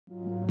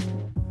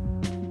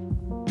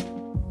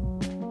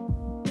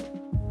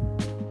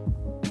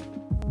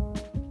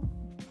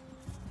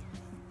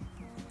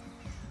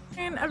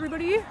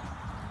everybody.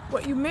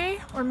 What you may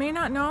or may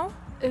not know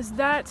is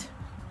that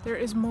there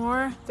is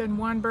more than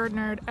one bird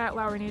nerd at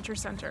Laurel Nature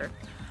Center.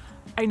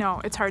 I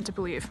know, it's hard to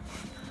believe.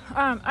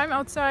 I'm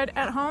outside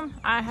at home.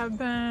 I have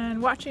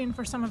been watching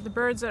for some of the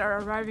birds that are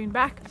arriving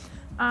back.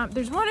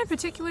 There's one in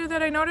particular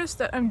that I noticed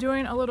that I'm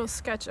doing a little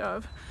sketch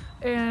of,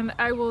 and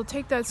I will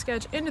take that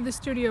sketch into the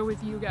studio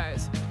with you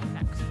guys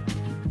next.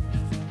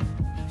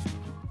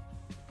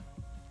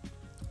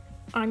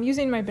 I'm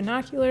using my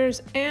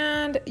binoculars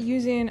and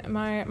using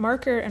my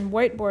marker and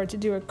whiteboard to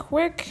do a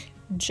quick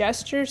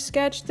gesture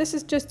sketch. This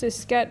is just a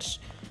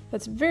sketch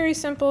that's very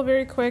simple,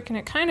 very quick, and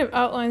it kind of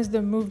outlines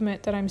the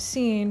movement that I'm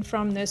seeing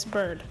from this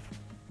bird.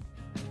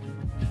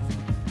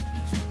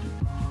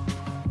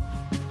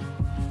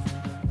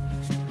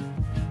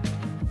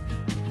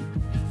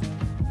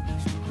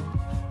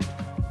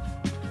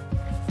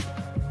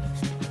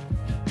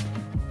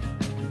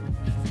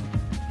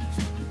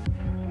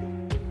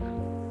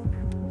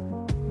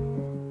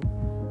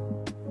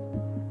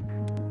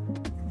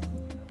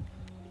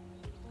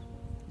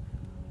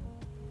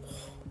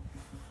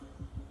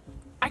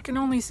 I can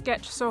only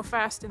sketch so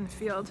fast in the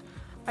field.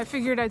 I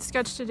figured I'd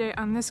sketch today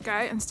on this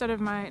guy instead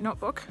of my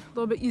notebook. A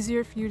little bit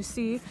easier for you to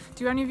see.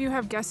 Do any of you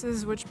have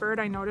guesses which bird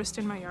I noticed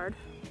in my yard?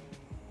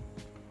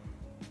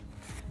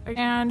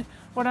 And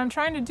what I'm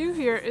trying to do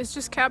here is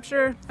just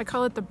capture, I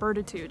call it the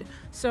birditude.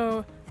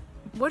 So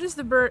what is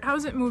the bird, how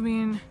is it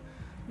moving?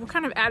 What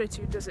kind of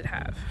attitude does it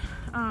have?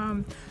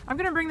 I'm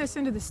gonna bring this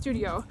into the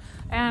studio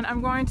and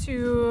I'm going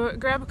to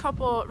grab a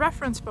couple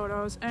reference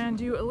photos and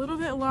do a little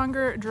bit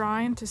longer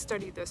drawing to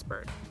study this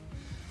bird.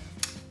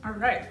 All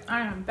right,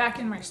 I am back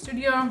in my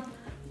studio,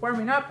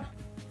 warming up.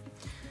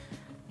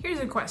 Here's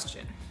a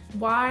question,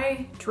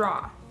 why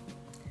draw?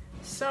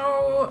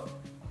 So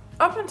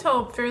up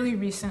until fairly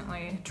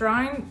recently,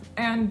 drawing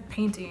and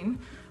painting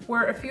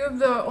were a few of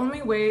the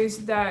only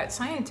ways that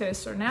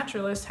scientists or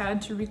naturalists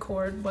had to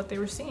record what they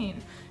were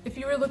seeing. If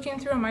you were looking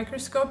through a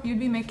microscope, you'd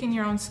be making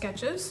your own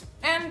sketches,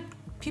 and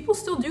people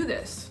still do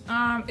this.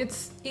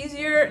 It's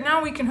easier,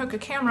 now we can hook a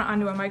camera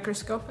onto a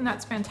microscope, and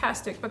that's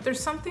fantastic, but there's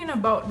something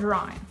about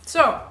drawing.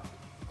 So,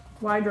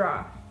 why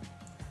draw?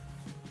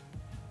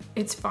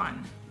 It's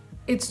fun.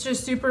 It's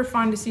just super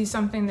fun to see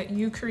something that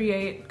you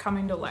create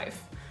coming to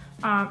life.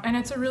 And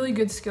it's a really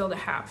good skill to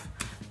have.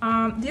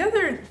 The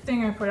other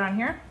thing I put on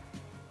here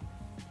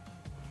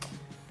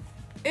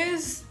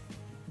is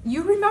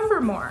you remember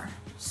more.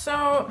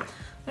 So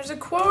there's a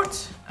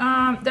quote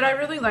that I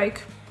really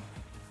like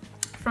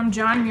from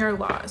John Muir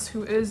Laws,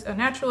 who is a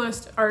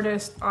naturalist,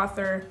 artist,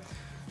 author,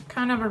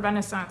 kind of a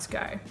Renaissance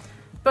guy.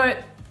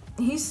 But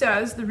he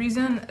says the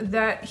reason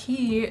that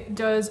he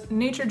does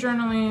nature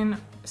journaling,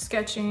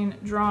 sketching,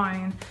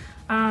 drawing,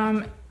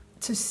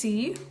 to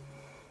see,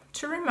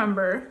 to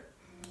remember,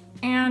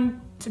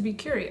 and to be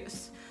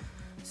curious.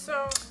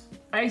 So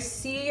I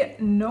see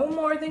no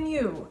more than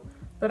you,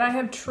 but I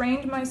have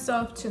trained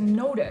myself to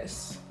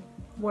notice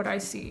what I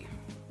see.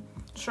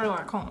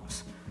 Sherlock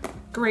Holmes.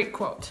 Great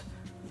quote.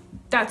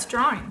 That's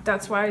drawing.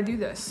 That's why I do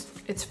this.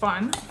 It's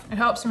fun. It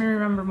helps me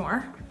remember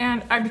more,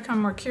 and I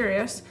become more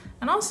curious.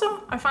 And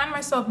also, I find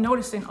myself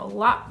noticing a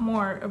lot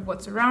more of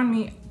what's around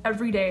me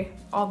every day,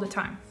 all the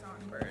time.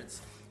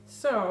 Songbirds.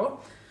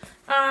 So,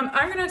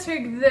 I'm gonna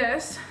take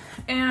this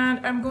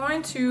and I'm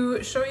going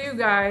to show you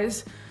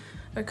guys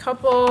a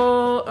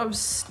couple of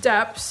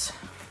steps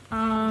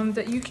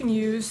that you can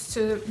use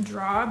to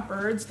draw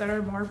birds that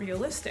are more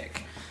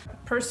realistic.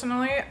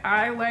 Personally,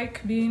 I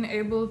like being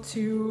able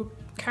to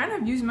kind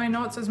of use my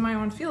notes as my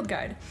own field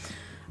guide.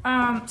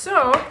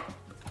 So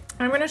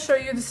I'm going to show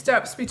you the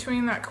steps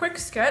between that quick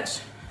sketch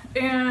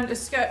and a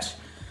sketch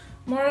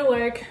more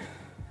like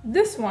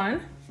this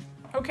one.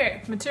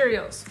 Okay,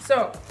 materials.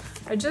 So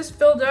I just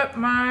filled up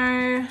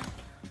my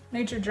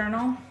nature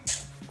journal.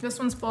 This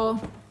one's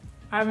full.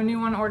 I have a new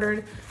one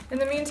ordered. In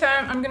the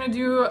meantime, I'm gonna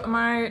do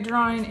my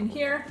drawing in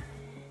here.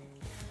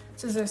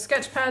 This is a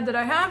sketch pad that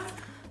I have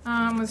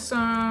with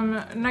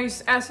some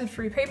nice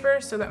acid-free paper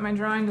so that my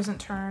drawing doesn't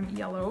turn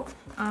yellow.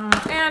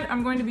 And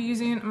I'm going to be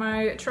using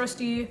my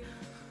trusty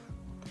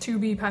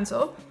 2B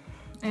pencil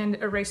and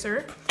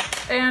eraser.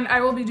 And I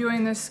will be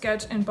doing this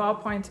sketch in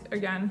ballpoint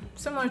again,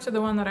 similar to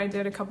the one that I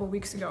did a couple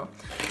weeks ago.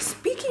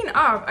 Speaking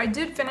of, I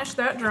did finish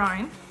that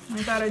drawing.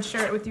 I thought I'd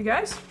share it with you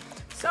guys.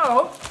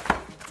 So,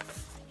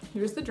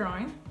 here's the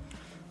drawing.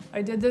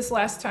 I did this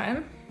last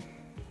time.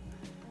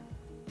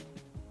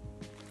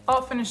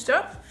 All finished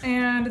up,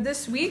 and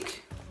this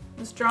week,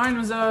 this drawing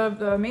was of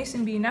the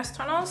mason bee nest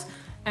tunnels,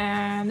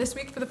 and this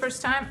week for the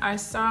first time, I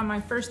saw my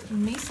first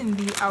mason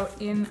bee out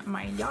in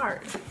my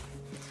yard.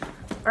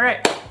 All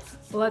right,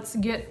 let's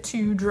get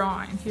to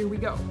drawing. Here we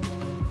go.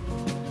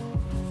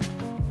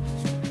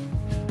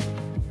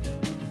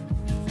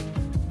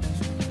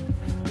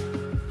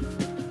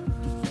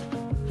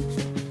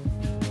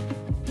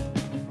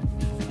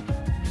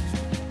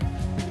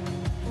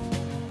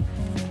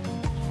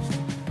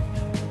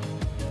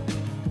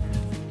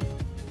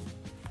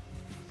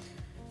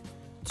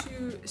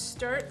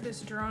 start this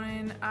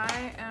drawing,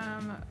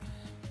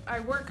 I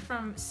work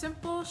from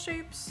simple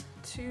shapes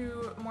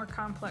to more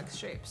complex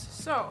shapes.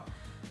 So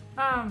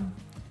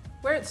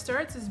where it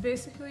starts is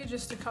basically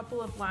just a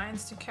couple of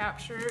lines to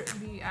capture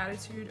the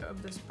attitude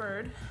of this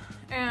bird.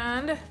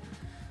 And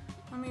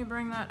let me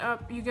bring that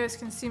up. You guys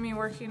can see me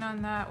working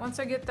on that. Once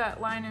I get that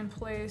line in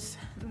place,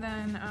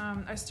 then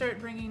I start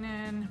bringing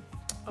in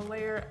a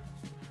layer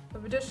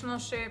of additional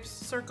shapes,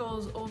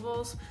 circles,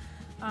 ovals,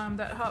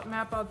 that help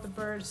map out the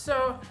bird.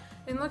 So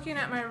in looking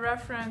at my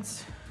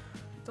reference,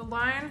 the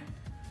line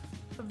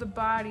of the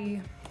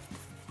body,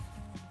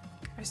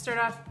 I start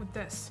off with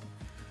this.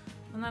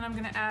 And then I'm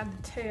gonna add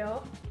the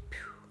tail,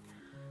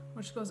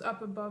 which goes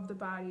up above the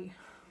body.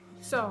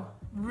 So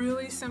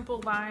really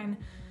simple line,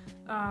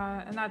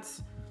 and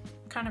that's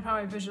kind of how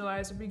I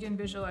begin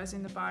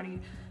visualizing the body.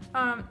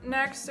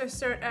 Next, I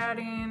start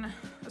adding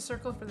a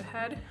circle for the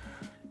head,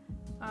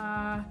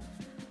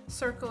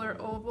 circle or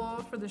oval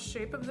for the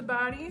shape of the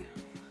body,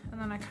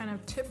 and then I kind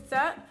of tip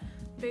that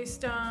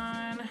based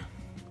on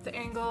the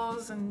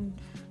angles and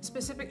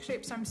specific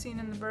shapes I'm seeing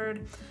in the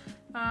bird.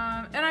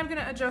 And I'm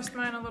gonna adjust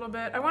mine a little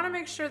bit. I wanna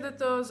make sure that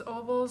those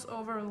ovals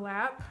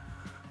overlap,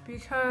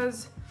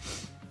 because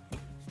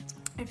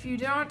if you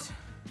don't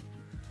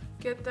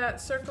get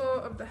that circle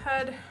of the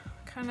head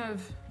kind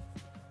of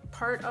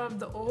part of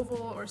the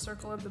oval or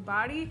circle of the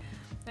body,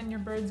 then your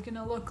bird's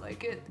gonna look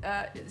like it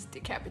is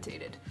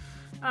decapitated.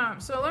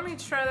 So let me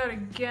try that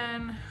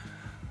again.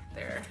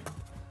 There,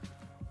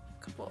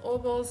 a couple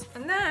ovals,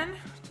 and then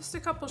just a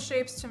couple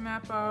shapes to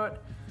map out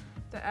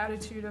the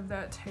attitude of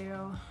that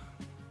tail.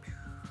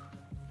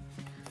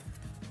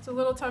 It's a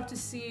little tough to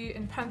see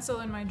in pencil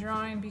in my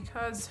drawing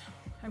because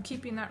I'm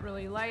keeping that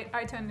really light.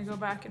 I tend to go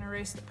back and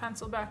erase the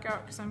pencil back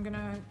out because I'm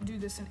gonna do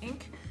this in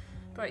ink,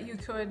 but you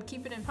could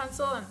keep it in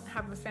pencil and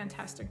have a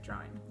fantastic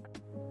drawing.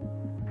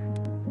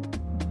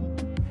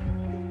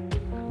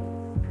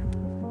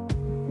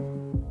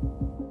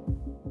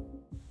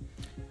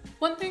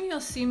 One thing you'll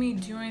see me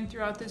doing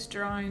throughout this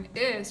drawing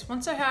is,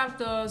 once I have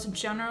those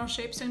general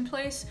shapes in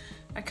place,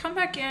 I come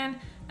back in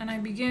and I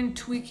begin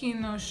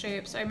tweaking those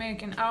shapes. I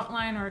make an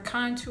outline or a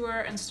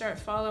contour and start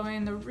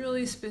following the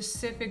really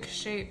specific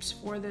shapes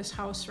for this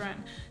house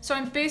wren. So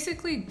I'm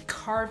basically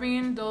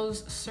carving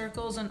those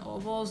circles and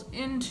ovals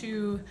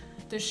into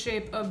the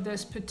shape of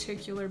this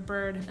particular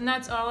bird. And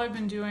that's all I've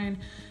been doing.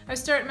 I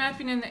start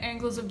mapping in the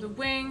angles of the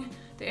wing,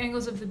 the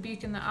angles of the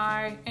beak and the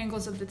eye,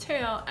 angles of the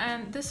tail,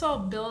 and this all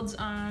builds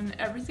on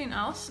everything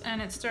else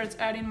and it starts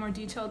adding more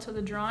detail to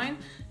the drawing.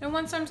 And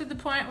once I'm to the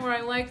point where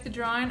I like the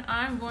drawing,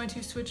 I'm going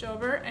to switch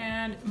over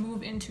and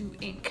move into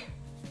ink.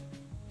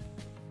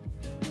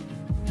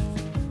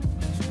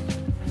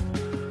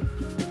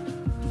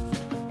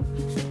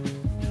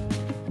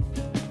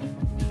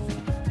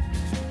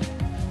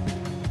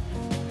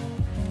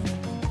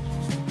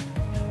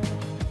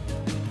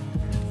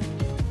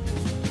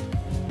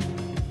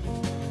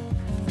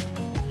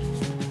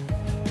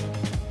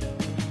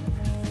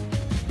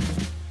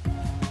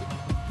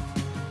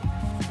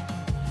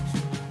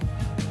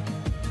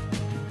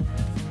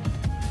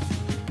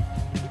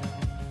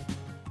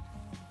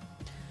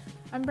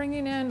 I'm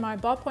bringing in my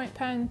ballpoint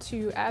pen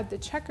to add the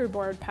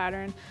checkerboard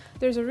pattern.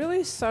 There's a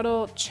really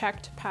subtle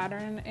checked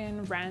pattern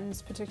in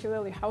wrens,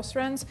 particularly house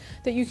wrens,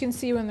 that you can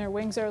see when their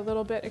wings are a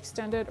little bit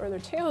extended or their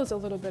tail is a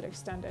little bit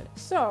extended.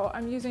 So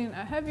I'm using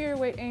a heavier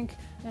weight ink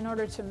in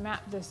order to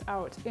map this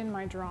out in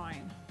my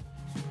drawing.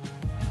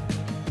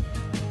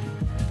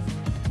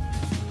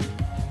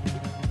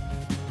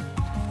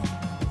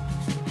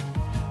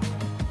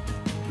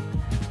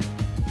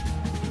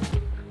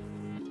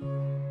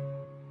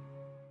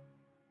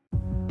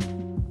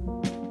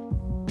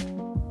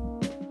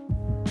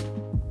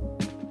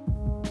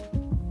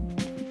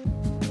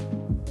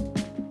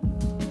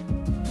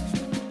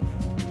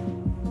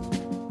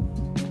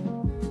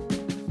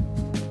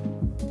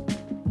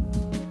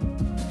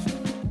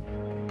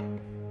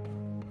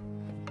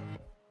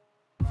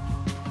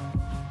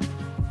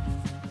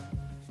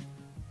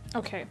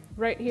 Okay,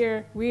 right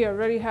here, we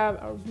already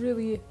have a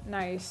really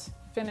nice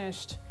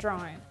finished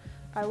drawing.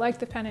 I like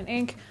the pen and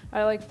ink,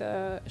 I like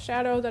the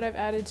shadow that I've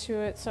added to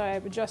it, so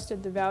I've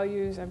adjusted the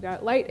values. I've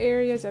got light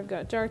areas, I've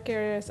got dark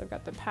areas, I've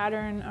got the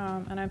pattern,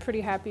 and I'm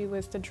pretty happy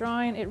with the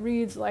drawing. It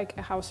reads like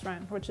a house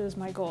wren, which is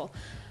my goal.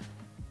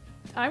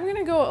 I'm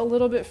gonna go a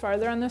little bit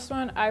farther on this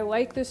one. I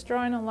like this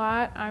drawing a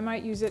lot. I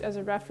might use it as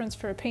a reference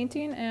for a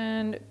painting,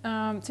 and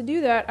to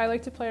do that, I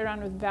like to play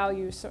around with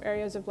values, so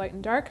areas of light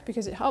and dark,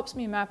 because it helps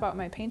me map out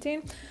my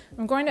painting.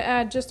 I'm going to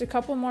add just a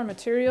couple more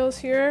materials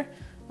here.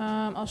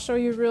 I'll show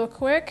you real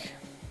quick.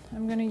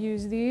 I'm gonna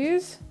use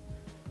these.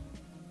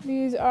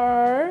 These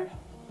are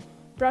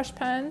brush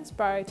pens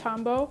by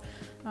Tombow.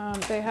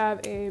 They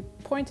have a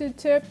pointed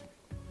tip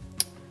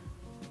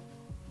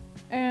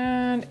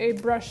and a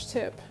brush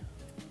tip.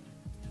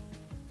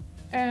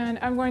 And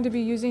I'm going to be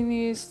using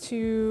these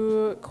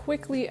to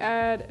quickly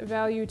add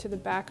value to the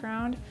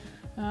background,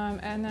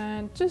 and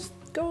then just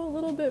go a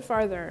little bit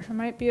farther. I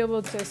might be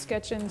able to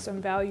sketch in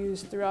some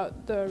values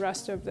throughout the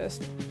rest of this.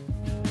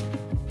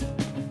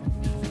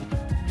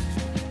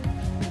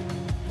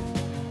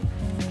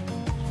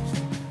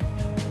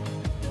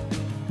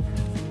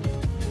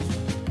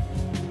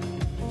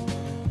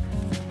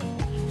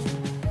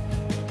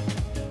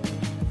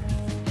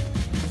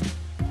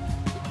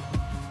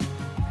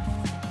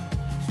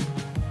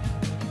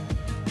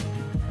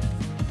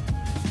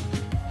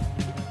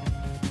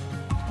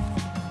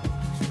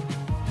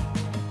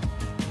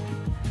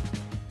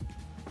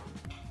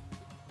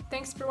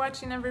 for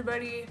watching,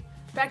 everybody.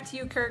 Back to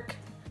you, Kirk.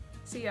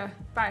 See ya.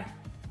 Bye.